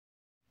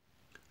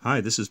Hi,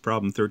 this is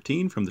problem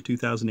 13 from the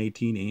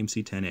 2018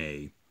 AMC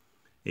 10A.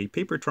 A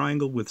paper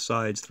triangle with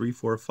sides 3,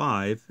 4,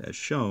 5, as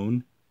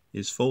shown,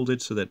 is folded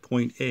so that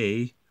point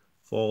A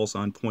falls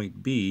on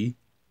point B.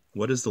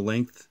 What is the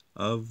length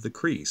of the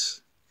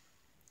crease?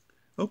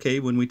 Okay,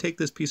 when we take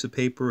this piece of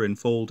paper and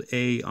fold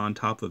A on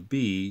top of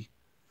B,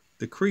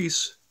 the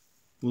crease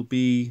will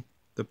be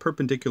the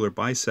perpendicular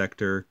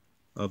bisector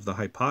of the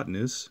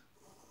hypotenuse.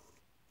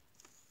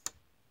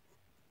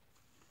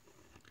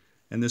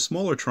 And this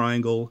smaller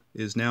triangle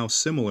is now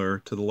similar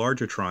to the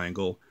larger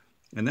triangle,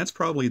 and that's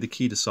probably the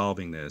key to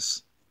solving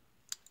this,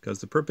 because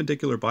the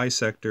perpendicular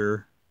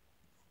bisector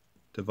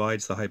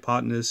divides the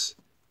hypotenuse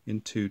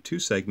into two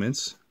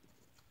segments,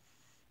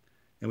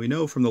 and we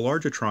know from the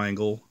larger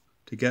triangle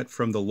to get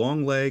from the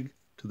long leg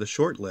to the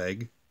short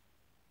leg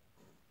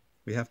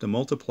we have to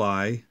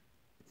multiply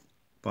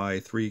by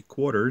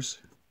 3/4.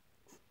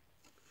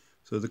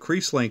 So the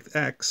crease length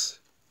x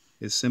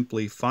is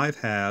simply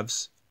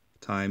 5/2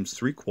 times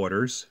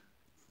 3/4,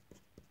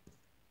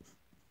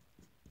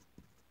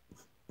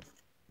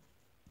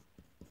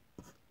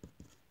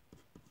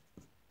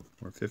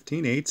 or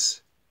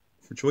 15/8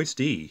 for choice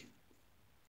D.